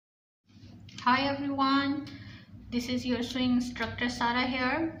Hi everyone, this is your sewing instructor Sara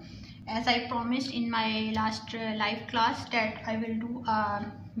here. As I promised in my last live class that I will do a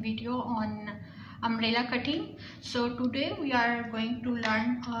video on umbrella cutting. So today we are going to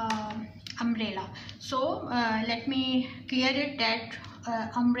learn umbrella. So let me clear it that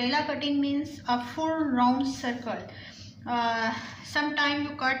umbrella cutting means a full round circle. Sometimes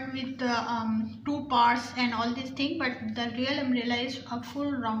you cut with two parts and all these things, but the real umbrella is a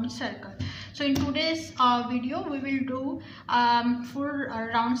full round circle. So in today's video we will do full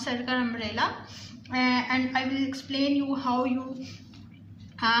round circle umbrella, and I will explain you how you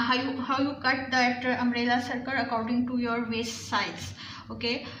cut that umbrella circle according to your waist size.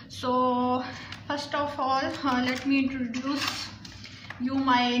 Okay, so first of all let me introduce you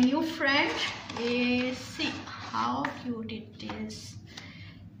my new friend. See how cute it is.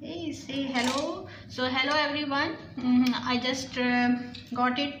 Hey, say hello. So hello everyone. I just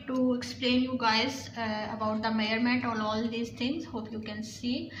got it to explain you guys about the measurement on all these things. Hope you can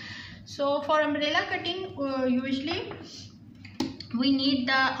see. So for umbrella cutting, usually we need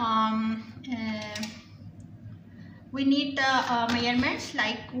the measurements,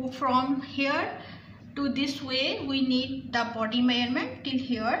 like from here to this way we need the body measurement till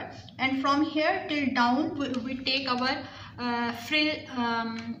here, and from here till down we take our frill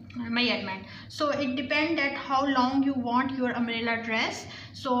measurement. So it depends at how long you want your umbrella dress.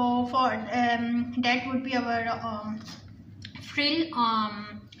 So for that would be our frill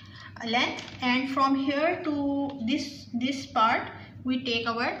length, and from here to this part we take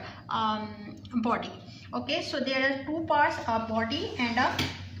our body. Okay, so there are two parts, a body and a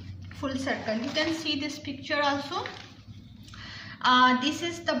full circle. You can see this picture also. This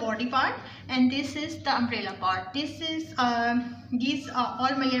is the body part and this is the umbrella part. This is these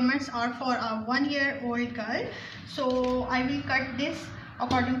all measurements are for a 1-year-old girl. So I will cut this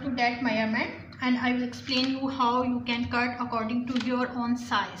according to that measurement, and I will explain you how you can cut according to your own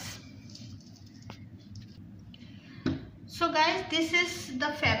size. So guys, this is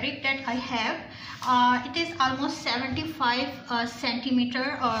the fabric that I have. It is almost 75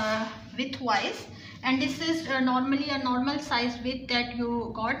 centimeter width wise, and this is normally a normal size width that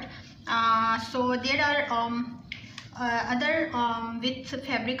you got. So there are other width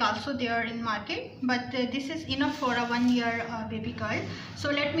fabric also there in market, but this is enough for a 1-year baby girl. So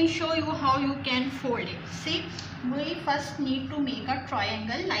let me show you how you can fold it. See, we first need to make a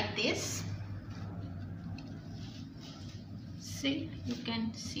triangle like this. See, you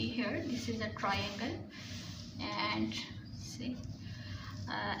can see here, this is a triangle, and see,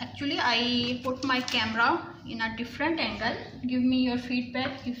 actually I put my camera in a different angle. Give me your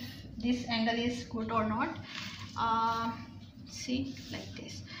feedback if this angle is good or not. See, like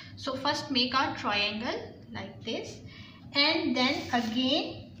this. So first make a triangle like this, and then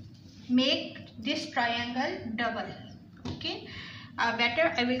again make this triangle double. Okay,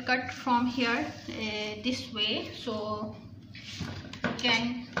 better I will cut from here this way, so you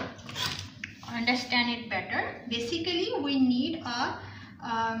can understand it better. Basically we need a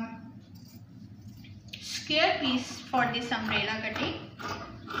square piece for this umbrella cutting.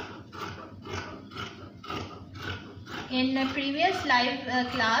 In the previous live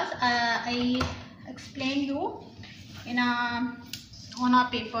class I explained you in on a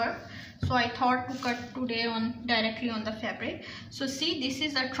paper, so I thought to cut today directly on the fabric. So see, this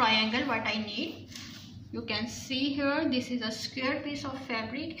is a triangle what I need. You can see here, this is a square piece of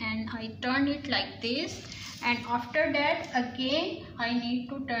fabric, and I turn it like this, and after that again I need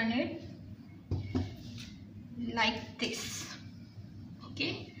to turn it like this.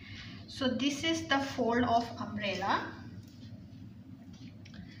 Okay, so this is the fold of umbrella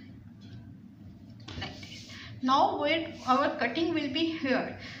like this. Now where our cutting will be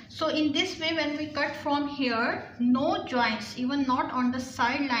here. So in this way, when we cut from here, no joints, even not on the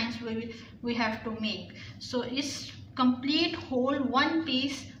side lines we have to make. So it's complete whole one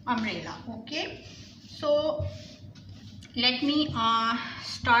piece umbrella. Okay, so let me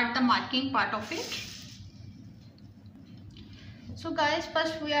start the marking part of it. So guys,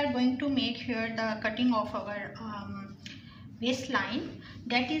 first we are going to make here the cutting of our waistline.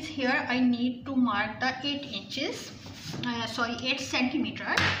 That is, here I need to mark the 8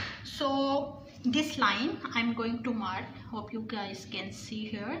 centimeter. So this line I'm going to mark. Hope you guys can see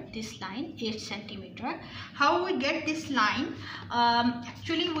here, this line 8 centimeter. How we get this line?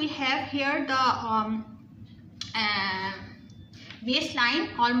 Actually we have here the waistline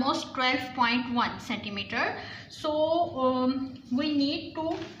almost 12.1 centimeter. So we need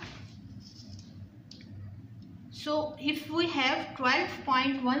to So if we have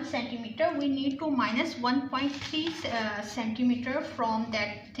 12.1 centimeter, we need to minus 1.3 centimeter from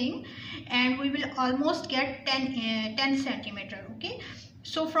that thing, and we will almost get 10 centimeter. Okay,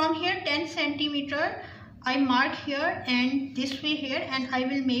 so from here 10 centimeter I mark here and this way here, and I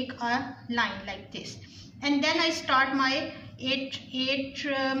will make a line like this, and then I start my 8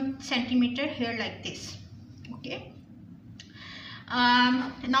 centimeter here like this. Okay,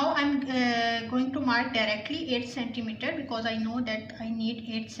 now I'm going to mark directly 8 centimeter because I know that I need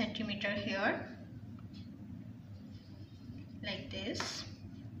 8 centimeter here like this,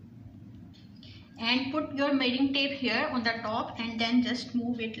 and put your measuring tape here on the top and then just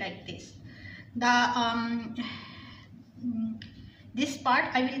move it like this. This part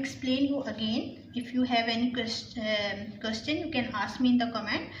I will explain you again. If you have any question, you can ask me in the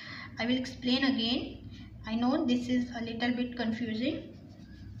comment. I will explain again. I know this is a little bit confusing.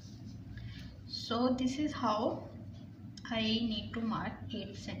 So this is how I need to mark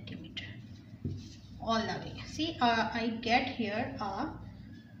 8 centimeter all the way. See, I get here a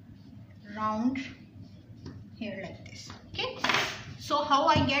round here like this. Okay, so how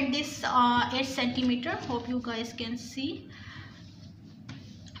I get this 8 centimeter, hope you guys can see.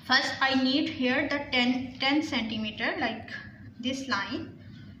 First I need here the 10 centimeter, like this line,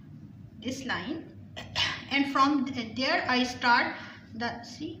 and from there I start the,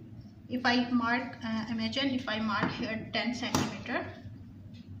 see, if I mark, imagine if I mark here 10 centimeter,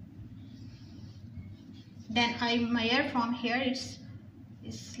 then I measure from here, it's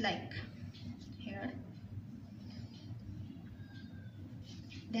like here,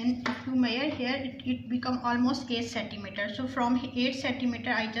 then if you measure here, it become almost 8 centimeter. So from 8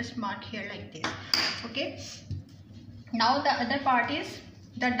 centimeter I just mark here like this. Okay, now the other part is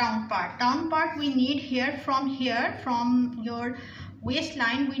the down part. We need here from your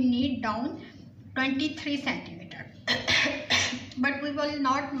waistline, we need down 23 centimeter. But we will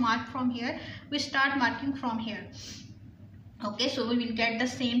not mark from here, we start marking from here. Okay, so we will get the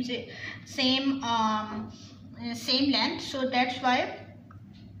same length, so that's why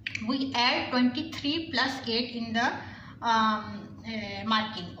we add 23 plus 8 in the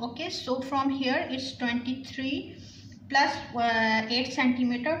marking. Okay, so from here it's 23 plus 8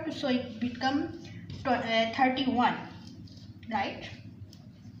 centimeter, so it become 31, right?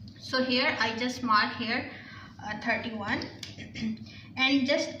 So here I just mark here 31 and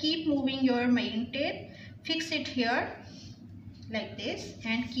just keep moving your measuring tape, fix it here like this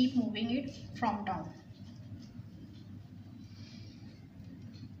and keep moving it from down.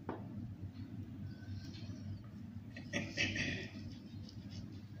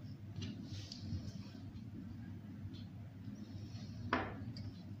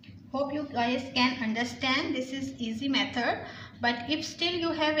 Hope you guys can understand. This is easy method, but if still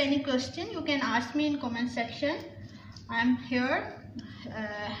you have any question, you can ask me in comment section. I'm here,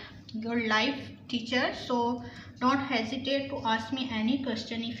 your live teacher, so don't hesitate to ask me any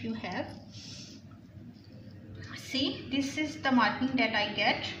question if you have. See, this is the marking that I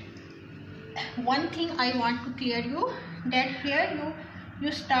get. One thing I want to clear you, that here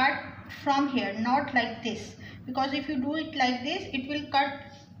you start from here, not like this, because if you do it like this, it will cut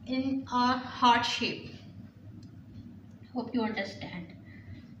in a heart shape. Hope you understand.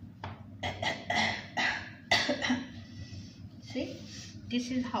 See, this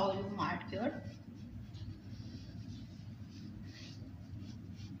is how you mark your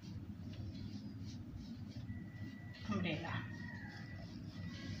umbrella.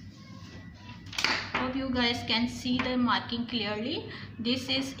 Hope you guys can see the marking clearly. This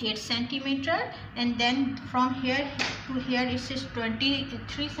is 8 centimeter, and then from here to here it is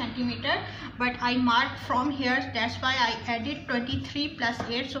 23 centimeter, but I marked from here, that's why I added 23 plus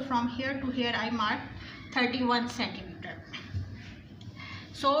 8, so from here to here I marked 31 centimeter.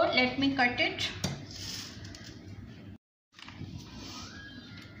 So let me cut it.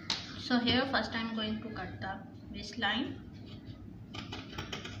 So here first I am going to cut the waistline.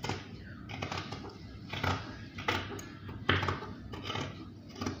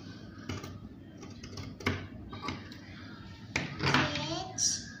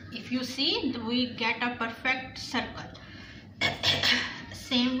 If you see, we get a perfect circle.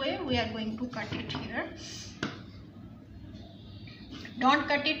 Same way we are going to cut it here. Don't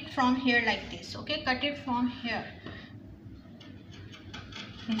cut it from here like this, okay? Cut it from here.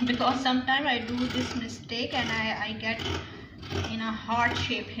 Because sometimes I do this mistake and I get in a heart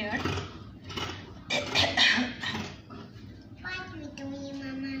shape here. What are you doing,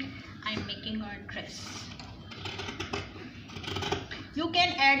 Mama? I'm making a dress. You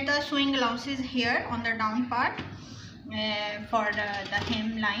can add the sewing allowances here on the down part for the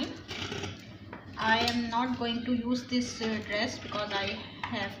hem line. I am not going to use this dress because I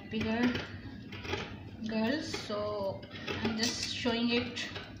have bigger girls, so I'm just showing it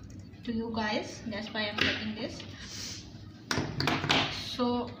to you guys. That's why I'm cutting this.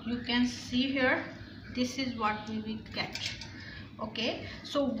 So you can see here, this is what we will get. Okay,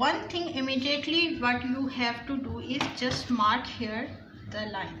 so one thing immediately what you have to do is just mark here the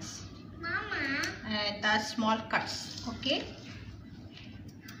lines, Mama. the small cuts. Okay,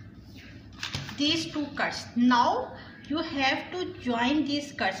 these two cuts. Now you have to join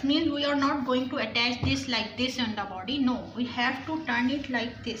these cuts, means we are not going to attach this like this on the body. No, we have to turn it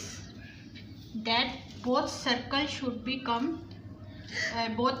like this, that both circles should become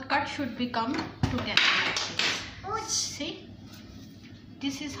both cuts should become together like this. See,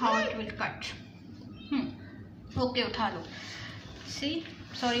 this is how it will cut. Okay, utha lo. See,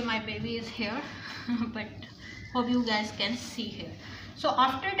 sorry, my baby is here but hope you guys can see here. So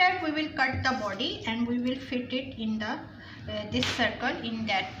after that we will cut the body and we will fit it in the this circle in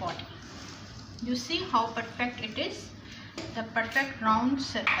that body. You see how perfect it is, the perfect round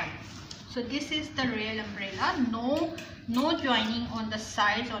circle. So this is the real umbrella. No joining on the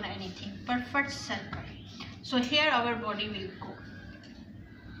sides or anything, perfect circle. So here our body will go.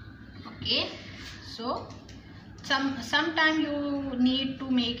 Okay, so sometime you need to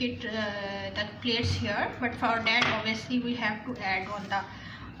make it the plates here, but for that obviously we have to add on the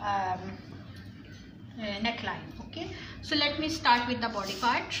neckline. Okay, so let me start with the body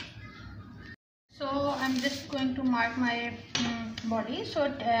part. So I'm just going to mark my body.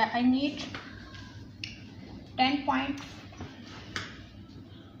 So I need 10.2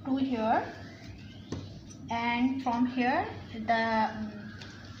 here, and from here the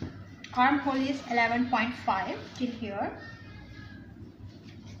armhole is 11.5 till here,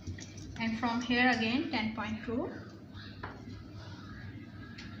 and from here again 10.2.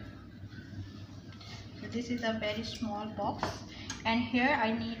 So this is a very small box, and here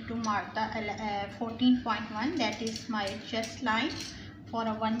I need to mark the 14.1, that is my chest line for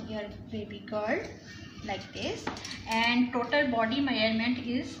a 1-year baby girl, like this. And total body measurement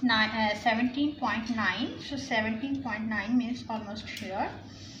is 17.9. so 17.9 means almost here.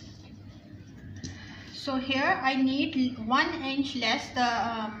 So here I need 1 inch less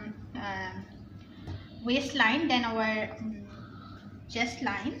the waistline than our chest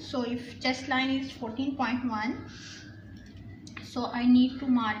line. So if chest line is 14.1, so I need to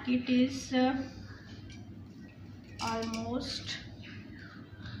mark it is almost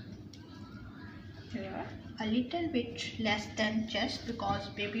here, a little bit less than chest, because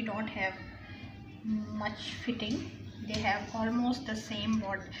baby don't have much fitting. They have almost the same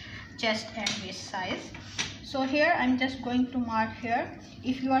body, chest and waist size. So here I'm just going to mark here.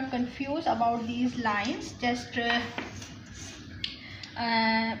 If you are confused about these lines, just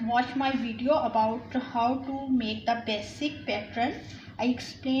watch my video about how to make the basic pattern. I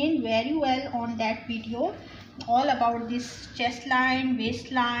explained very well on that video all about this chest line,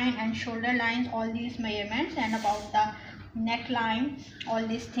 waistline and shoulder lines, all these measurements, and about the neckline, all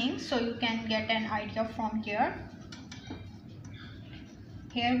these things, so you can get an idea from here.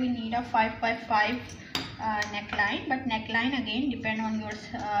 Here we need a 5x5 neckline, but neckline again depend on your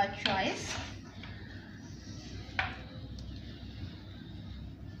choice.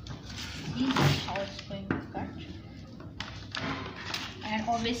 This is how it's going to cut. And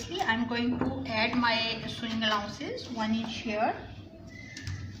obviously I'm going to add my sewing allowances, 1 inch here.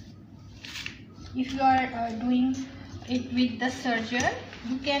 If you are doing it with the serger,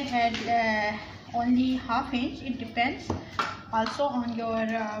 you can add only ½ inch. It depends also on your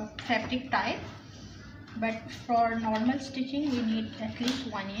fabric type, but for normal stitching we need at least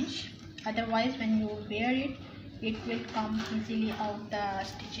 1 inch. Otherwise when you wear it, it will come easily out the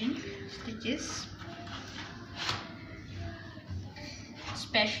stitches,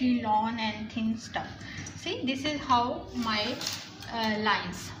 especially lawn and thin stuff. See, this is how my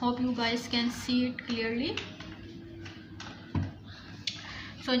lines. Hope you guys can see it clearly.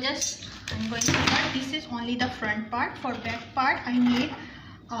 So just I'm going to cut. This is only the front part. For back part I need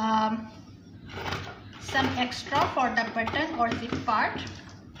some extra for the button or zip part.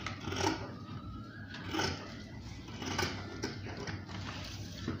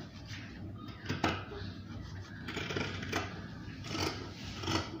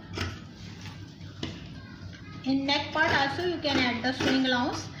 In neck part also you can add the sewing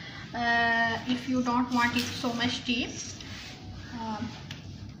allowance if you don't want it so much deep.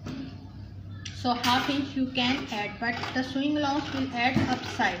 So ½ inch you can add, but the sewing allowance will add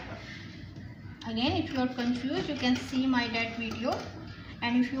upside. Again, if you are confused, you can see my that video.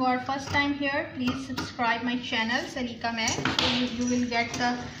 And if you are first time here, please subscribe my channel Saliqamag, so you will get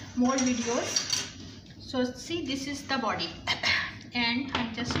the more videos So see, this is the body and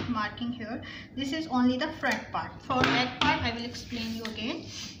I'm just marking here. This is only the front part. For back part I will explain you again,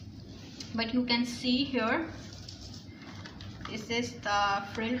 but you can see here, this is the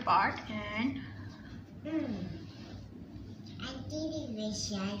frill part and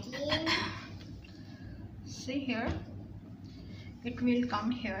see here, it will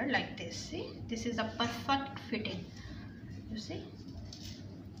come here like this. See, this is a perfect fitting, you see,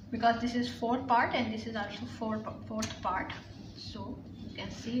 because this is fourth part and this is also fourth part, so you can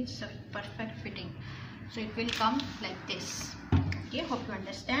see it's a perfect fitting. So it will come like this. Okay, hope you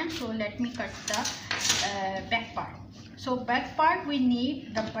understand. So let me cut the back part. So back part we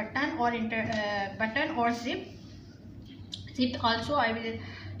need the button or zip. Zip also I will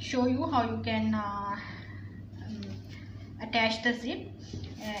show you how you can attach the zip.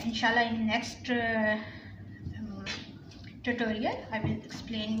 Inshallah in next tutorial I will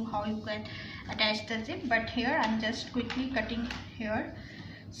explain you how you can attach the zip, but here I'm just quickly cutting here.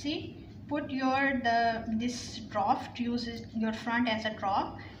 See, put this draft, use your front as a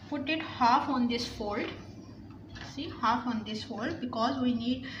draft, put it half on this fold. See, half on this fold, because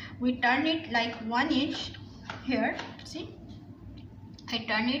we turn it like 1 inch here. See, I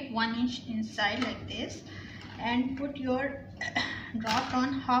turn it 1 inch inside like this and put your draft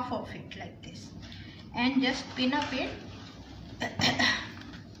on half of it like this and just pin up it.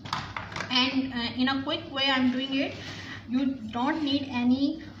 And in a quick way I'm doing it. You don't need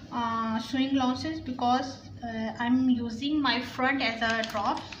any sewing allowances because I'm using my front as a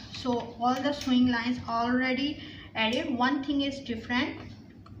draft, so all the sewing lines already added. One thing is different,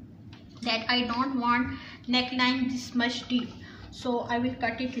 that I don't want neckline this much deep, so I will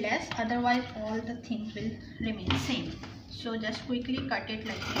cut it less, otherwise all the things will remain same. So just quickly cut it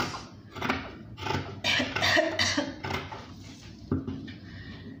like this.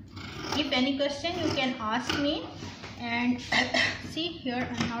 If any question you can ask me. And see here,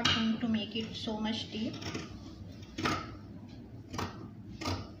 I'm not going to make it so much deep.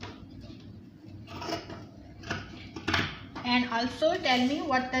 And also tell me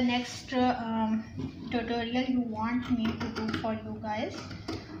what the next tutorial you want me to do for you guys,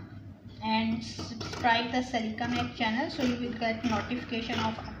 and subscribe the Saliqamag channel so you will get notification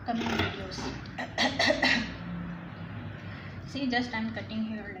of upcoming videos. See, just I'm cutting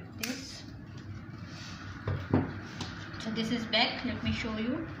here like this. So this is back, let me show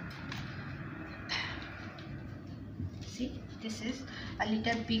you. See, this is a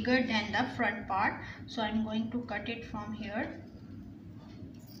little bigger than the front part, so I'm going to cut it from here.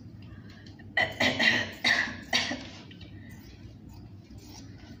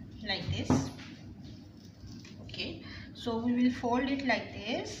 Like this. Okay, so we will fold it like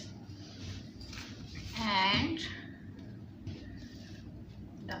this and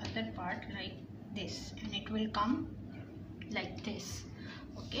the other part like this, and it will come like this.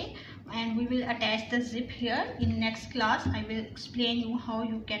 Okay, and we will attach the zip here. In next class I will explain you how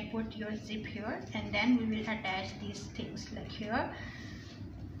you can put your zip here, and then we will attach these things like here.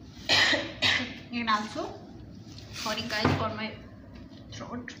 And also, sorry guys for my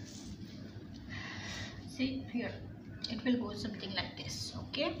throat. See here, it will go something like this.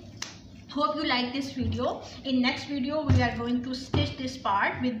 Okay, hope you like this video. In next video we are going to stitch this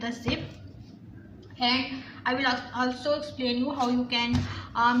part with the zip, and I will also explain you how you can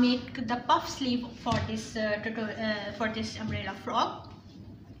make the puff sleeve for this umbrella frock.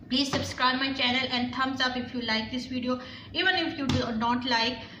 Please subscribe my channel and thumbs up if you like this video. Even if you don't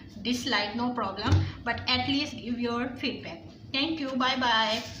like, dislike, no problem, but at least give your feedback. Thank you. Bye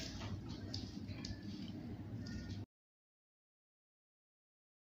bye.